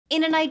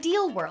In an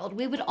ideal world,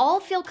 we would all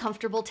feel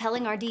comfortable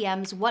telling our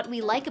DMs what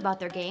we like about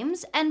their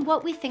games and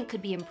what we think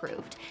could be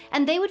improved,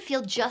 and they would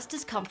feel just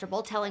as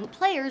comfortable telling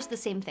players the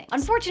same thing.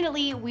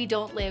 Unfortunately, we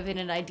don't live in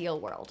an ideal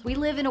world. We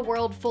live in a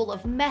world full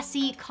of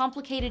messy,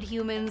 complicated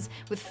humans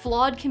with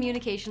flawed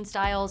communication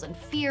styles and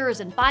fears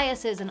and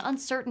biases and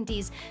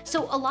uncertainties,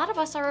 so a lot of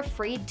us are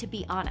afraid to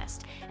be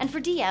honest. And for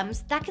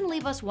DMs, that can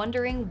leave us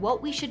wondering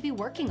what we should be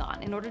working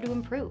on in order to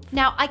improve.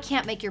 Now, I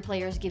can't make your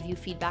players give you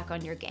feedback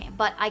on your game,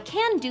 but I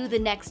can do the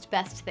next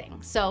best thing.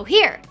 So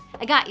here,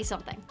 I got you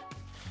something.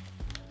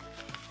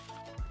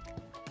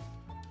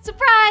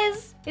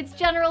 Surprise! It's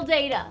general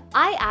data.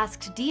 I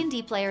asked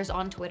D&D players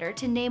on Twitter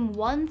to name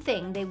one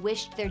thing they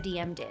wished their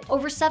DM did.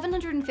 Over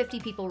 750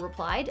 people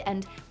replied,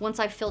 and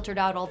once I filtered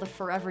out all the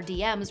forever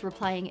DMs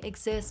replying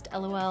exist,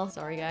 lol,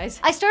 sorry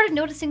guys, I started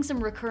noticing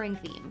some recurring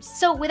themes.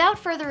 So without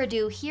further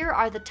ado, here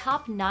are the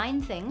top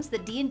 9 things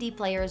that D&D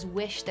players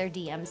wish their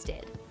DMs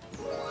did.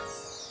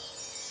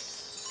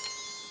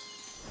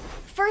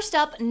 First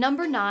up,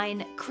 number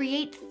 9,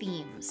 create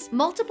themes.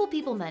 Multiple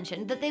people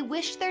mentioned that they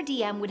wished their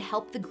DM would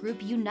help the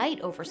group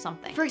unite over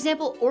something. For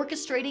example,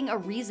 orchestrating a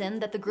reason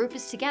that the group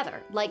is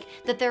together, like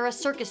that they're a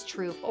circus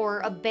troupe,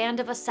 or a band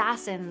of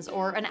assassins,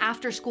 or an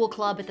after-school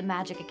club at the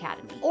Magic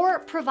Academy. Or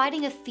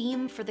providing a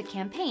theme for the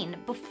campaign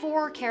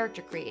before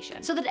character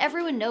creation, so that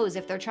everyone knows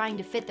if they're trying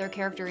to fit their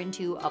character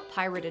into a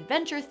pirate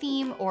adventure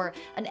theme, or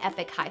an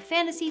epic high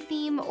fantasy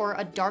theme, or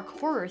a dark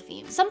horror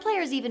theme. Some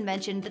players even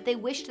mentioned that they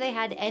wished they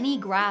had any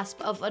grasp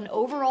of an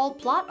overall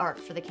plot arc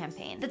for the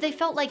campaign, that they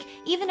felt like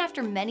even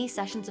after many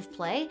sessions of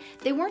play,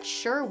 they weren't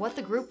sure what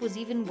the group was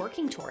even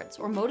working towards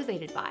or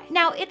motivated by.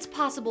 Now, it's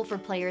possible for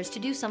players to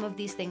do some of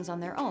these things on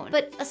their own,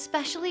 but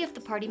especially if the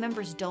party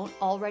members don't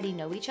already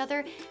know each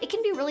other, it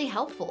can be really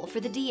helpful for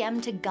the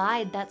DM to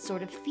guide that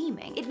sort of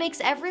theming. It makes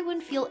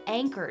everyone feel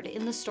anchored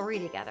in the story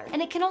together,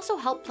 and it can also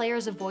help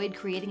players avoid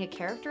creating a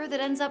character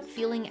that ends up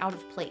feeling out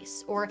of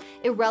place or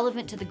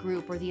irrelevant to the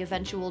group or the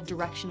eventual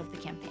direction of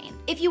the campaign.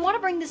 If you want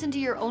to bring this into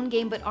your own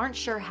game but aren't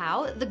sure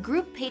how, the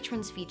group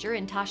patrons feature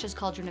in Tasha's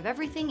Cauldron of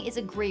Everything is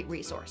a great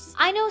resource.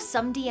 I know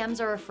some DMs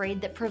are afraid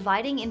that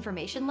providing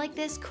information like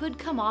this could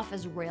come off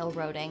as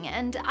railroading,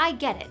 and I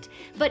get it,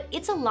 but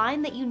it's a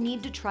line that you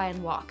need to try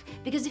and walk,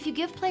 because if you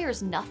give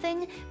players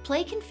nothing,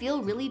 play can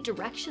feel really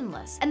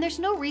directionless, and there's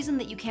no reason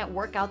that you can't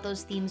work out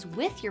those themes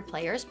with your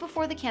players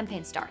before the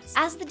campaign starts.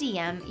 As the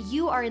DM,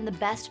 you are in the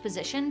best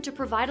position to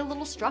provide a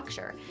little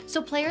structure,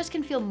 so players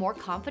can feel more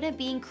confident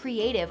being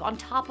creative on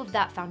top of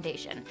that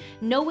foundation,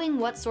 knowing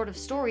what sort of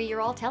story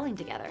you're all telling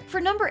together. For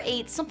number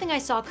 8, something I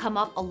saw come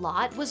up a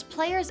lot was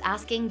players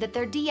asking that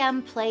their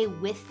DM play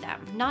with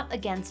them, not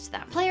against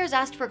them. Players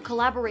asked for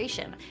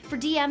collaboration, for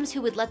DMs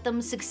who would let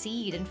them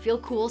succeed and feel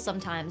cool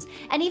sometimes,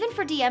 and even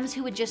for DMs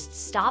who would just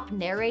stop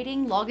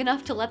narrating long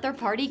enough to let their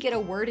party get a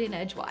word in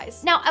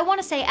edgewise. Now, I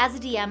want to say, as a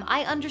DM,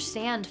 I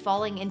understand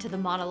falling into the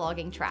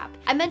monologuing trap.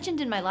 I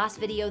mentioned in my last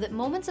video that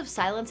moments of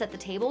silence at the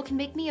table can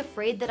make me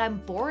afraid that I'm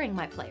boring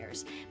my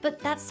players, but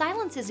that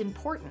silence is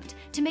important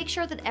to make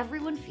sure that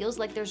everyone feels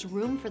like there's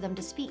room for them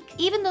to speak.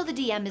 Even though the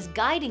DM is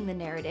guiding the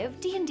narrative,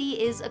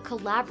 D&D is a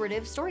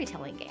collaborative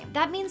storytelling game.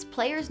 That means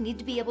players need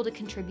to be able to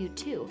contribute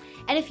too.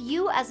 And if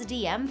you as a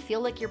DM feel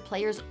like your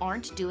players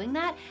aren't doing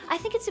that, I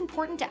think it's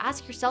important to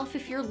ask yourself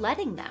if you're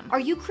letting them. Are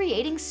you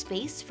creating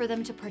space for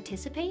them to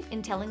participate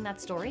in telling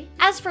that story?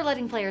 As for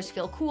letting players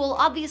feel cool,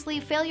 obviously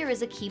failure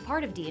is a key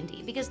part of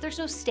D&D because there's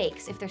no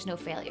stakes if there's no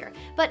failure.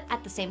 But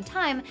at the same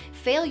time,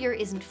 failure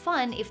isn't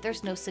fun if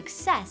there's no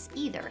success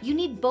either. You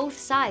need both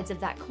sides of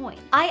that coin.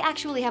 I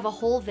actually have a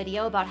whole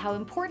video about how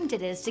important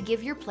it is to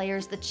give your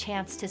players the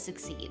chance to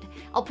succeed.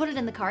 I'll put it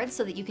in the cards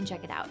so that you can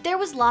check it out. There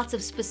was lots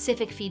of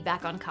specific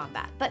feedback on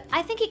combat, but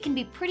I think it can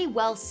be pretty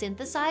well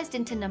synthesized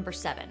into number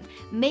 7,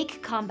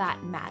 make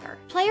combat matter.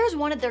 Players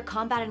wanted their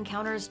combat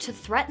encounters to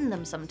threaten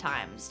them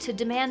sometimes, to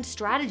demand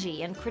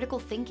strategy and critical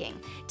thinking,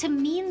 to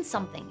mean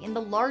something in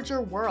the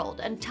larger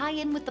world and tie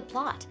in with the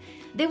plot.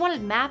 They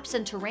wanted maps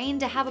and terrain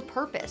to have a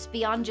purpose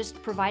beyond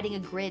just providing a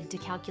grid to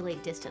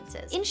calculate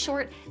distances. In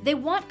short, they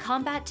want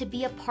combat to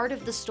be a part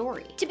of the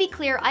story. To be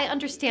clear, I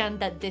understand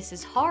that this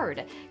is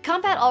hard.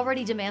 Combat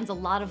already demands a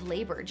lot of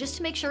labor just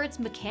to make sure it's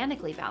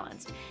mechanically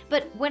balanced.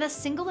 But when a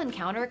single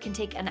encounter can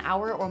take an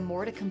hour or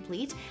more to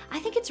complete, I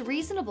think it's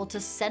reasonable to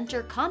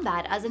center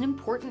combat as an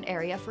important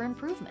area for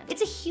improvement.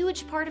 It's a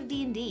huge part of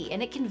D&D,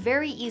 and it can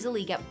very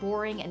easily get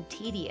boring and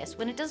tedious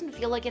when it doesn't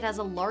feel like it has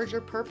a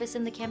larger purpose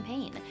in the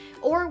campaign,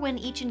 or when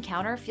each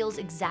encounter feels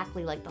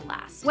exactly like the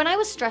last. When I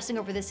was stressing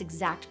over this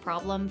exact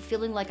problem,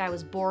 feeling like I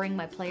was boring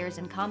my players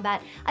in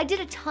combat, I did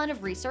a ton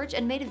of research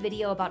and made a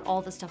video about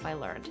all the stuff I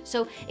learned.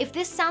 So if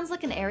this sounds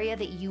like an area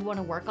that you want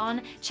to work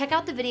on, check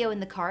out the video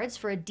in the cards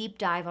for a deep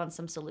dive on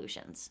some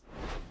solutions.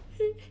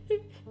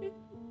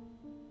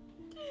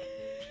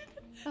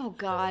 Oh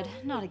God,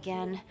 not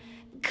again.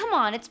 Come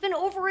on, it's been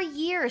over a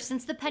year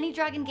since the Penny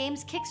Dragon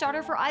Games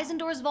Kickstarter for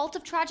Eisendor's Vault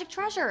of Tragic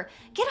Treasure.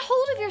 Get a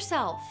hold of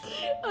yourself.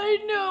 I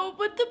know,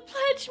 but the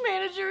pledge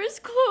manager is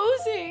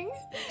closing.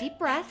 Deep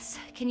breaths.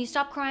 Can you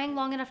stop crying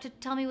long enough to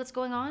tell me what's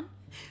going on?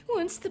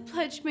 Once the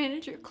pledge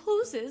manager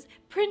closes,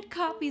 print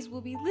copies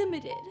will be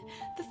limited.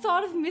 The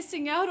thought of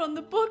missing out on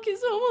the book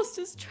is almost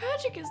as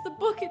tragic as the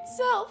book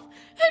itself,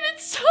 and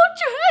it's so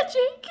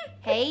tragic!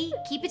 Hey,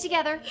 keep it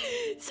together.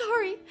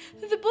 Sorry,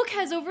 the book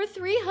has over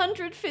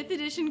 300 5th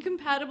edition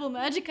compatible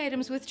magic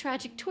items with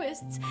tragic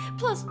twists,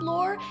 plus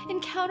lore,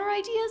 encounter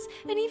ideas,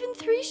 and even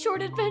 3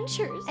 short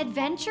adventures.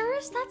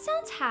 Adventures? That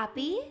sounds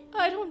happy.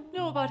 I don't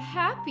know about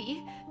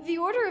happy. The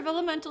Order of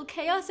Elemental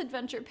Chaos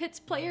adventure pits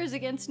players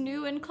against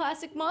new and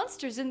classic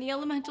monsters in the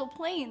elemental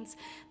planes.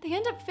 They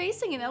end up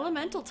facing an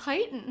elemental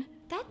titan.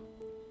 That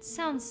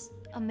sounds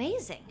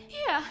amazing.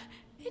 Yeah,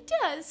 it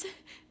does.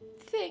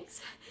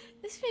 Thanks.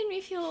 This made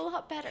me feel a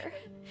lot better.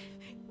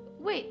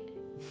 Wait,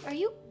 are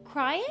you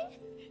crying?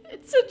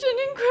 It's such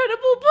an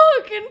incredible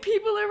book, and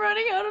people are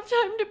running out of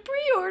time to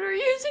pre-order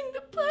using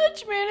the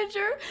pledge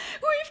manager.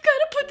 We've got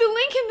to put the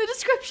link in the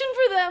description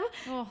for them.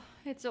 Oh,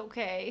 it's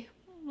okay.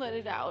 Let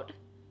it out.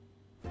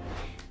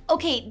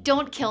 Okay,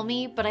 don't kill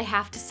me, but I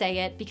have to say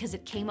it because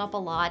it came up a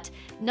lot.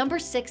 Number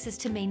 6 is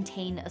to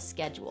maintain a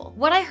schedule.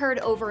 What I heard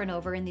over and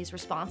over in these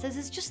responses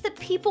is just that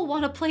people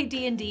want to play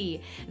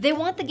D&D. They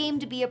want the game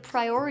to be a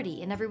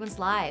priority in everyone's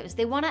lives.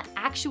 They want to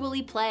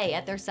actually play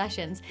at their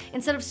sessions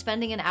instead of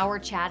spending an hour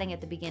chatting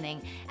at the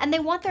beginning. And they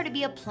want there to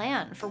be a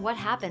plan for what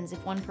happens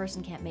if one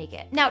person can't make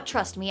it. Now,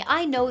 trust me,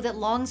 I know that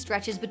long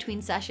stretches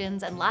between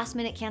sessions and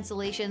last-minute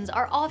cancellations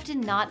are often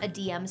not a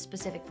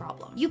DM-specific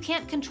problem. You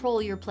can't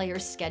control your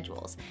players'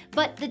 schedules.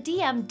 But the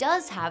DM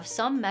does have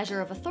some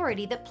measure of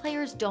authority that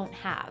players don't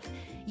have.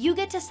 You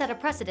get to set a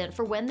precedent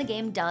for when the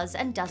game does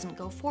and doesn't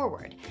go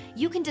forward.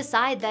 You can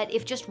decide that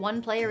if just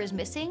one player is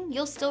missing,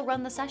 you'll still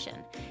run the session.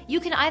 You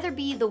can either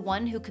be the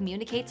one who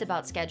communicates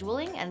about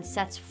scheduling and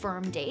sets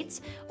firm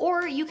dates,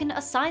 or you can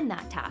assign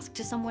that task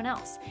to someone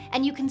else.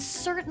 And you can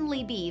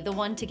certainly be the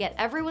one to get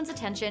everyone's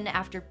attention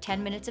after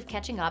 10 minutes of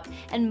catching up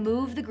and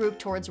move the group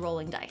towards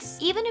rolling dice.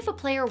 Even if a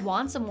player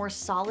wants a more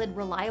solid,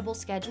 reliable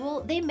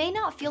schedule, they may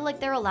not feel like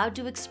they're allowed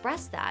to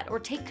express that or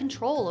take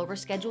control over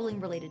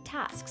scheduling-related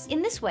tasks.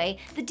 In this way,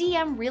 the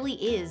DM really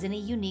is in a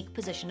unique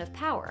position of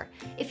power.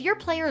 If your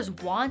players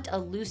want a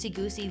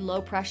loosey-goosey,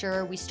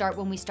 low-pressure, we start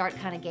when we start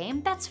kind of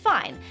game, that's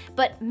fine,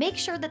 but make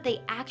sure that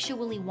they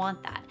actually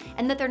want that,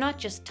 and that they're not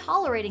just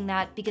tolerating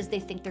that because they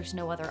think there's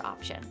no other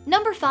option.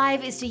 Number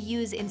 5 is to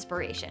use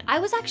inspiration. I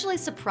was actually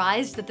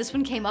surprised that this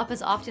one came up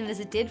as often as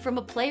it did from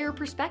a player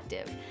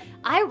perspective.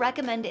 I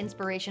recommend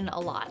inspiration a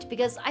lot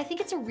because I think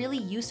it's a really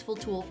useful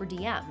tool for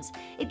DMs.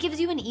 It gives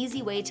you an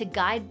easy way to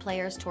guide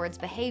players towards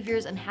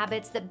behaviors and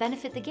habits that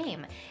benefit the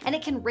game, and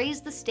it can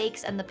raise the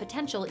stakes and the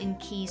potential in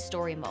key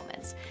story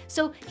moments.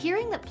 So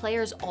hearing that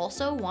players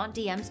also want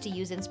DMs to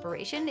use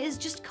inspiration is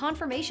just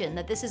confirmation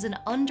that this is an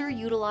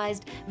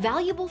underutilized,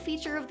 valuable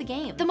feature of the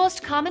game. The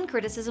most common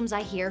criticisms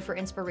I hear for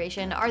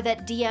inspiration are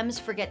that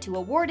DMs forget to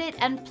award it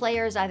and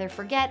players either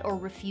forget or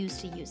refuse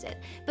to use it.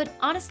 But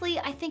honestly,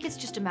 I think it's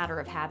just a matter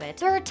of habit.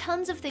 There are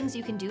tons of things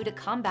you can do to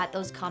combat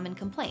those common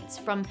complaints,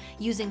 from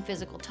using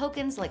physical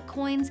tokens like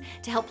coins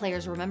to help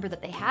players remember that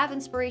they have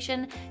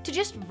inspiration, to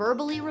just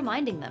verbally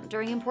reminding them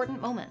during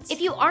important moments. If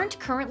you aren't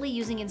currently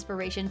using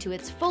inspiration to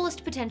its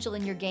fullest potential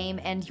in your game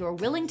and you're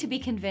willing to be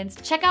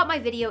convinced, check out my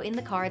video in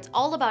the cards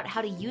all about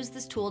how to use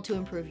this tool to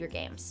improve your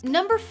games.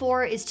 Number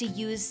 4 is to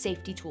use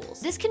safety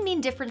tools. This can mean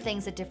different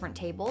things at different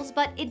tables,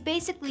 but it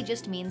basically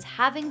just means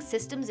having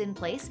systems in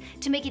place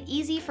to make it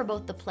easy for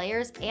both the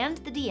players and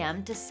the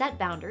DM to set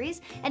boundaries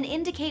and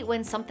indicate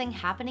when something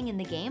happening in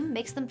the game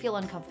makes them feel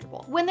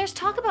uncomfortable. When there's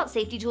talk about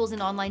safety tools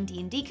in online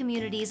D&D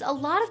communities, a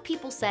lot of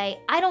people say,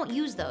 I don't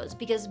use those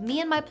because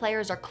me and my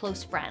players are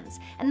close friends,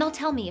 and they'll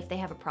tell me if they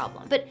have a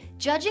problem. But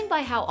judging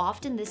by how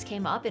often this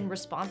came up in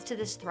response to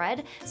this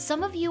thread,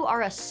 some of you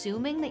are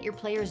assuming that your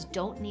players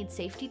don't need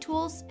safety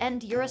tools,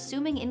 and you're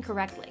assuming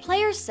incorrectly.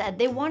 Players said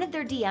they wanted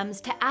their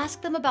DMs to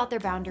ask them about their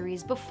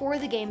boundaries before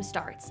the game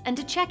starts, and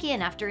to check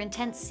in after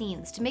intense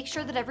scenes to make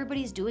sure that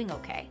everybody's doing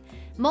okay.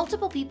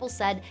 Multiple people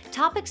said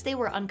topics they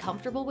were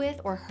uncomfortable with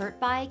or hurt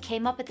by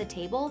came up at the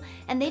table,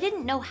 and they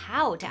didn't know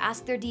how to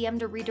ask their DM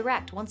to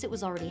redirect once it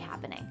was already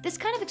happening. This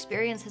kind of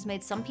experience has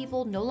made some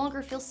people no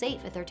longer feel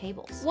safe at their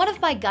tables. One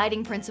of my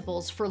guiding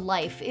principles for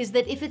life is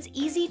that if it's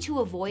easy to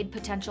avoid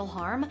potential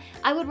harm,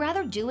 I would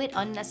rather do it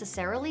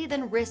unnecessarily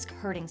than risk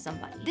hurting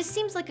somebody. This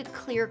seems like a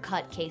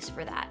clear-cut case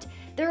for that.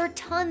 There are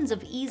tons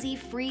of easy,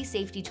 free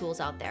safety tools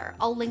out there.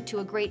 I'll link to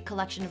a great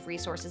collection of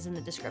resources in the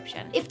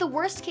description. If the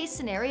worst case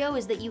scenario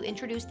is that you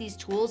introduce these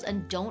tools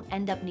and don't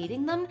end up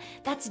needing them,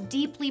 that's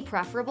deeply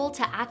preferable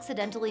to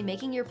accidentally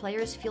making your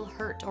players feel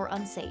hurt or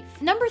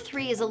unsafe. Number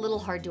 3 is a little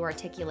hard to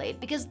articulate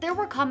because there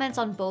were comments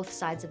on both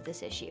sides of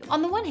this issue.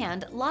 On the one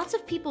hand, lots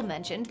of people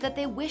mentioned that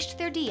they wished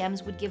their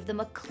DMs would give them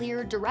a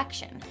clear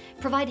direction,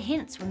 provide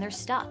hints when they're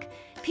stuck.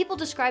 People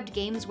described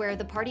games where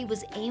the party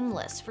was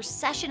aimless for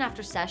session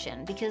after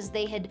session because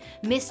they had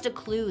missed a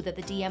clue that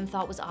the DM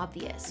thought was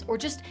obvious, or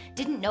just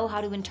didn't know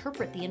how to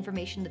interpret the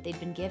information that they'd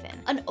been given.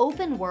 An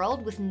open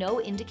world with no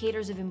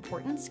indicators of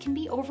importance can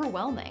be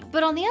overwhelming.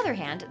 But on the other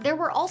hand, there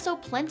were also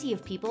plenty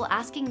of people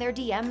asking their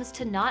DMs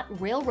to not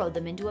railroad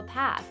them into a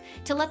path,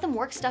 to let them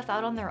work stuff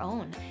out on their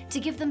own, to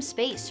give them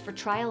space for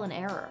trial and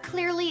error.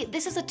 Clearly,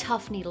 this is a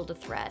tough needle to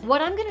thread.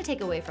 What I'm gonna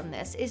take away from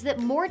this is that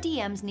more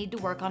DMs need to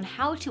work on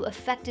how to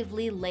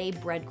effectively lay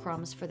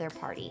breadcrumbs for their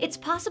party. It's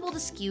possible to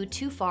skew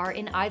too far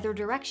in either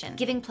direction,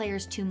 giving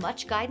players too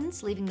much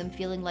guidance, leaving them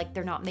feeling like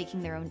they're not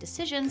making their own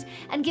decisions,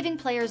 and giving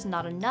players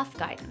not enough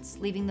guidance,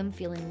 leaving them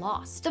feeling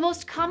lost. The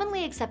most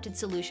commonly accepted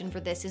solution for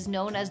this is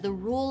known as the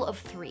rule of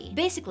 3.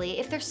 Basically,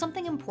 if there's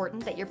something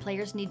important that your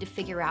players need to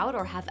figure out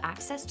or have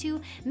access to,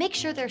 make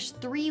sure there's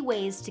 3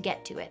 ways to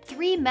get to it.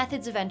 3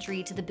 methods of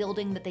entry to the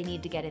building that they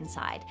need to get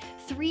inside.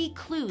 3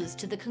 clues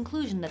to the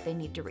conclusion that they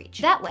need to reach.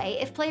 That way,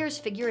 if players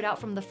figure it out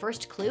from the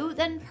first clue,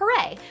 then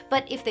hooray!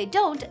 But if they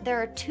don't,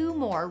 there are 2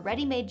 more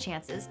ready-made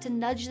chances to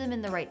nudge them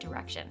in the right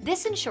direction.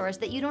 This ensures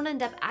that you don't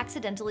end up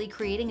accidentally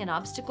creating an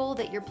obstacle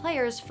that your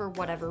players, for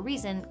whatever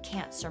reason,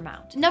 can't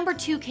surmount. Number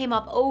 2 came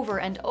up over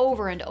and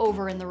over and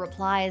over in the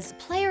replies.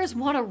 Players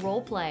want to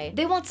roleplay.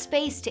 They want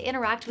space to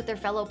interact with their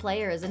fellow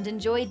players and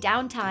enjoy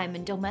downtime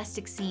and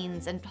domestic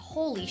scenes, and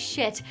holy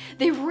shit,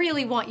 they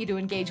really want you to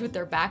engage with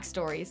their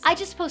backstories. I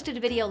just posted a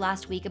video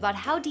last week about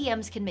how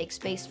DMs can make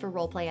space for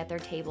roleplay at their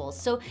tables,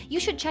 so you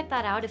should check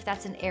that out if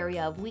that's an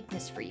area of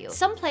weakness for you.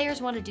 Some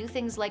players want to do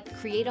things like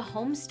create a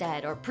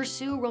homestead or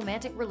pursue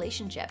romantic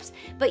relationships,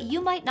 but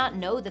you might not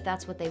know that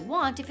that's what they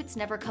want if it's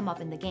never come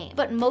up in the game.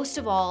 But most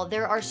of all,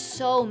 there are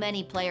so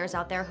many players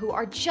out there who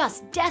are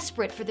just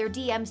desperate for their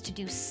DMs to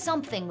do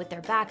something with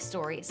their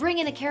backstories. Bring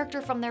in a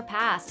character from their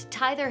past,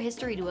 tie their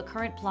history to a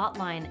current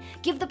plotline,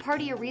 give the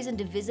party a reason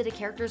to visit a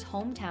character's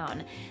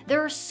hometown.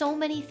 There are so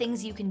many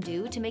things you can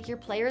do to make your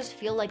players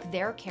feel like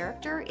their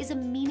character is a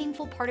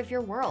meaningful part of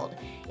your world,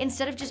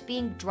 instead of just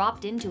being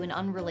dropped into an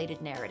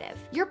unrelated narrative.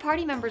 Your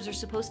party members are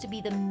supposed to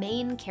be the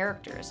main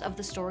characters of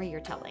the story you're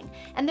telling,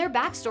 and their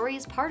backstory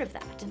is part of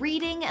that.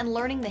 Reading and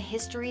learning the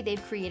history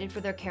they've created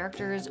for their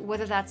characters,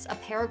 whether that's a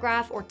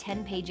paragraph or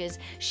 10 pages,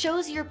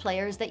 shows your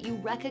players that you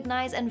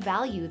recognize and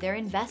value their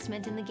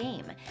investment in the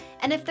game.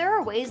 And if there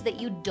are ways that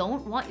you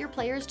don't want your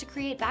players to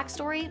create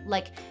backstory,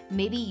 like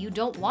maybe you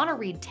don't want to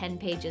read 10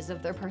 pages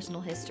of their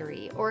personal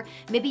history, or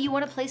maybe you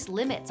want to place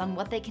limits on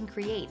what they can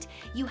create,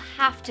 you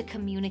have to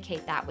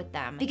communicate that with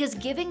them, because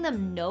giving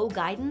them no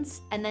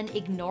guidance and then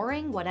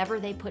ignoring whatever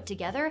they put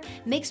together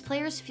makes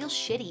players feel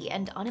shitty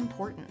and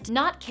unimportant.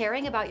 Not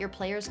caring about your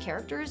players'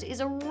 characters is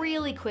a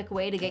really quick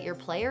way to get your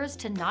players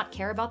to not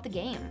care about the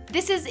game.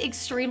 This is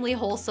extremely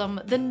wholesome.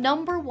 The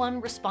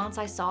 #1 response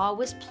I saw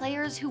was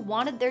players who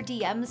wanted their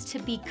DMs to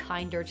be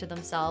kinder to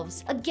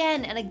themselves.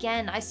 Again and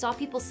again, I saw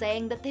people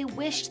saying that they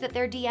wished that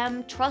their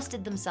DM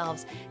trusted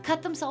themselves,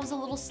 cut themselves a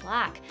little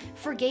slack,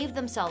 forgave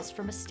themselves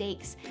for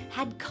mistakes,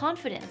 had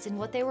confidence in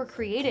what they were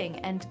creating,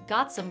 and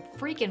got some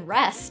freaking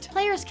rest.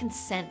 Players can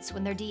sense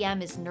when their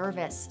DM is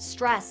nervous,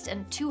 stressed,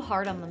 and too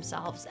hard on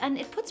themselves, and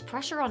it puts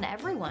pressure on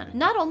everyone.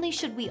 Not only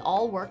should we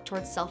all work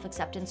towards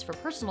self-acceptance for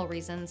personal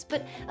reasons,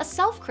 but a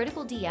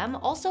self-critical DM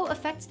also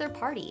affects their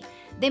party.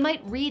 They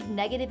might read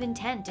negative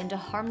intent into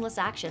harmless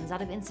actions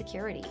out of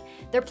insecurity.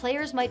 Their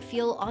players might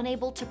feel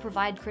unable to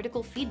provide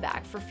critical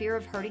feedback for fear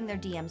of hurting their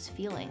DM's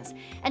feelings,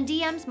 and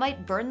DMs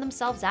might burn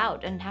themselves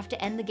out and have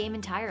to end the game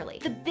entirely.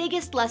 The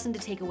biggest lesson to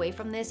take away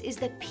from this is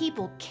that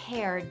people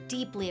care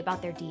deeply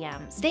about their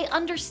DMs. They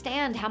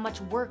understand how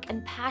much work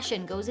and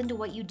passion goes into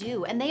what you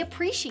do, and they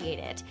appreciate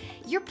it.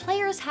 Your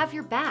players have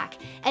your back,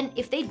 and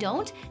if they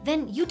don't,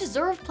 then you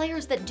deserve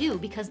players that do,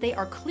 because they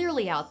are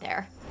clearly out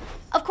there.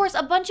 Of course,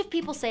 a bunch of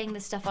people saying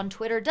this stuff on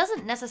Twitter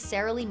doesn't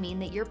necessarily mean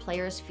that your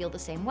players feel the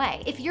same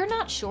way. If you're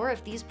not sure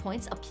if these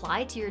points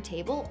apply to your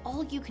table,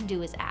 all you can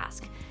do is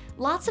ask.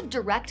 Lots of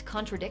direct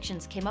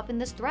contradictions came up in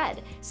this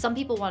thread. Some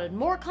people wanted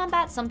more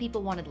combat, some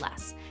people wanted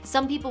less.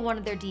 Some people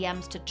wanted their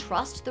DMs to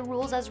trust the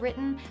rules as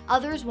written,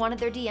 others wanted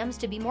their DMs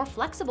to be more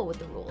flexible with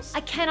the rules.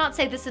 I cannot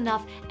say this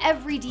enough,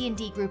 every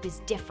D&D group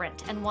is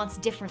different and wants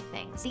different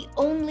things. The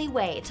only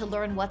way to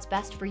learn what's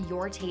best for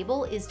your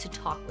table is to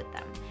talk with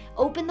them.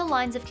 Open the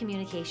lines of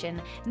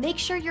communication, make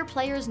sure your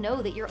players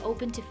know that you're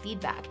open to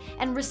feedback,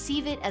 and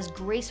receive it as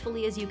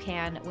gracefully as you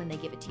can when they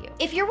give it to you.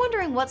 If you're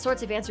wondering what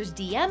sorts of answers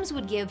DMs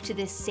would give to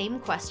this same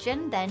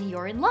question, then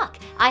you're in luck.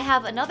 I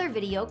have another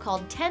video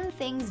called 10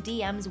 Things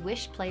DMs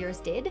Wish Players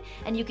Did,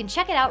 and you can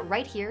check it out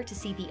right here to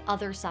see the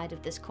other side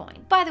of this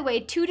coin. By the way,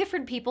 2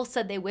 different people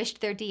said they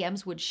wished their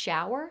DMs would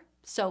shower,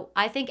 so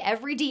I think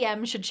every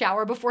DM should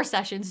shower before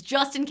sessions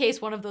just in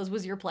case one of those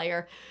was your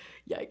player.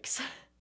 Yikes.